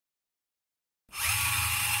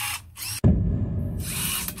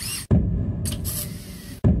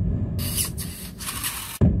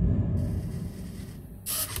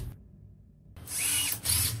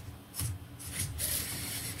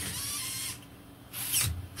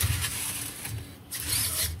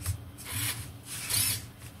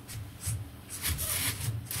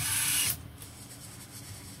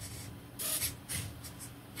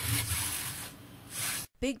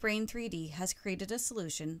Big Brain 3D has created a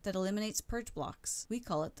solution that eliminates purge blocks. We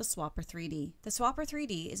call it the Swapper 3D. The Swapper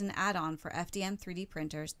 3D is an add-on for FDM 3D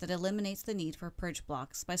printers that eliminates the need for purge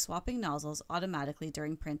blocks by swapping nozzles automatically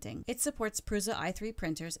during printing. It supports Prusa i3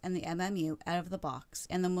 printers and the MMU out of the box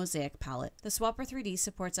and the Mosaic palette. The Swapper 3D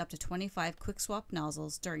supports up to 25 QuickSwap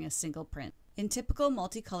nozzles during a single print. In typical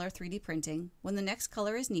multicolor 3D printing, when the next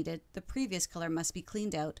color is needed, the previous color must be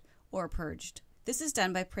cleaned out or purged. This is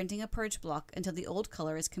done by printing a purge block until the old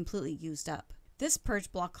color is completely used up. This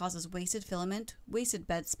purge block causes wasted filament, wasted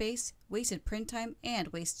bed space, wasted print time, and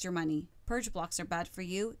wastes your money. Purge blocks are bad for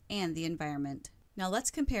you and the environment. Now let's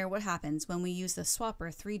compare what happens when we use the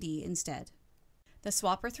Swapper 3D instead. The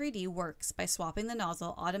Swapper 3D works by swapping the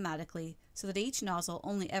nozzle automatically so that each nozzle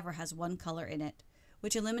only ever has one color in it,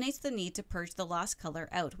 which eliminates the need to purge the last color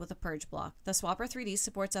out with a purge block. The Swapper 3D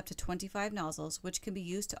supports up to 25 nozzles, which can be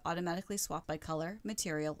used to automatically swap by color,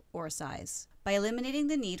 material, or size. By eliminating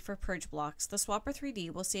the need for purge blocks, the Swapper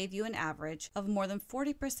 3D will save you an average of more than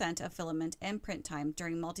 40% of filament and print time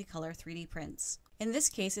during multicolor 3D prints. In this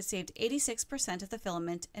case, it saved 86% of the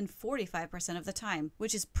filament and 45% of the time,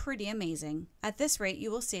 which is pretty amazing. At this rate,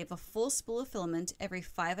 you will save a full spool of filament every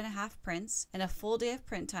 5.5 prints and a full day of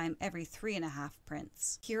print time every 3.5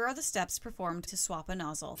 prints. Here are the steps performed to swap a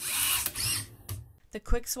nozzle. The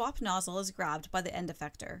quick swap nozzle is grabbed by the end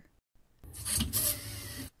effector.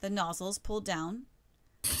 The nozzle is pulled down.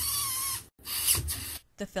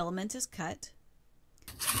 The filament is cut.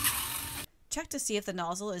 Check to see if the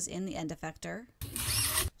nozzle is in the end effector.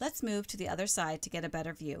 Let's move to the other side to get a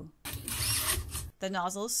better view. The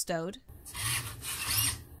nozzle is stowed.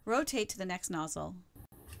 Rotate to the next nozzle.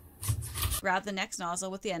 Grab the next nozzle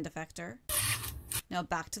with the end effector. Now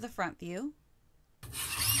back to the front view.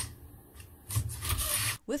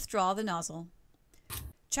 Withdraw the nozzle.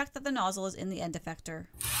 Check that the nozzle is in the end effector.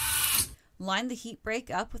 Line the heat break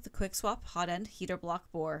up with the QuickSwap hot end heater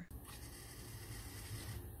block bore.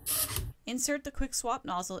 Insert the QuickSwap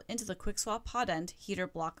nozzle into the QuickSwap hot end heater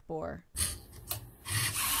block bore.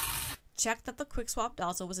 Check that the QuickSwap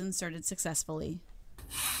nozzle was inserted successfully.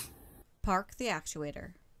 Park the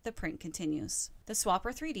actuator. The print continues. The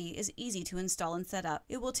Swapper 3D is easy to install and set up.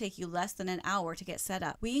 It will take you less than an hour to get set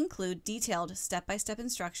up. We include detailed step-by-step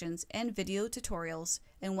instructions and video tutorials,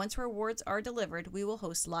 and once rewards are delivered, we will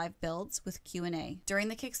host live builds with Q&A. During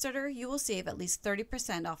the Kickstarter, you will save at least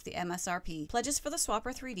 30% off the MSRP. Pledges for the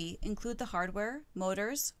Swapper 3D include the hardware,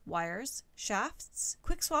 motors, wires, shafts,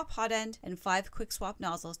 QuickSwap hot end, and 5 QuickSwap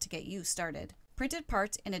nozzles to get you started. Printed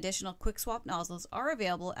parts and additional QuickSwap nozzles are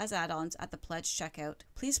available as add-ons at the pledge checkout.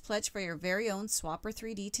 Please pledge for your very own Swapper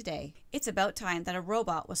 3D today. It's about time that a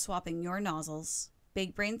robot was swapping your nozzles.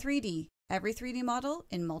 Big Brain 3D, every 3D model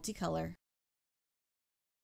in multicolor.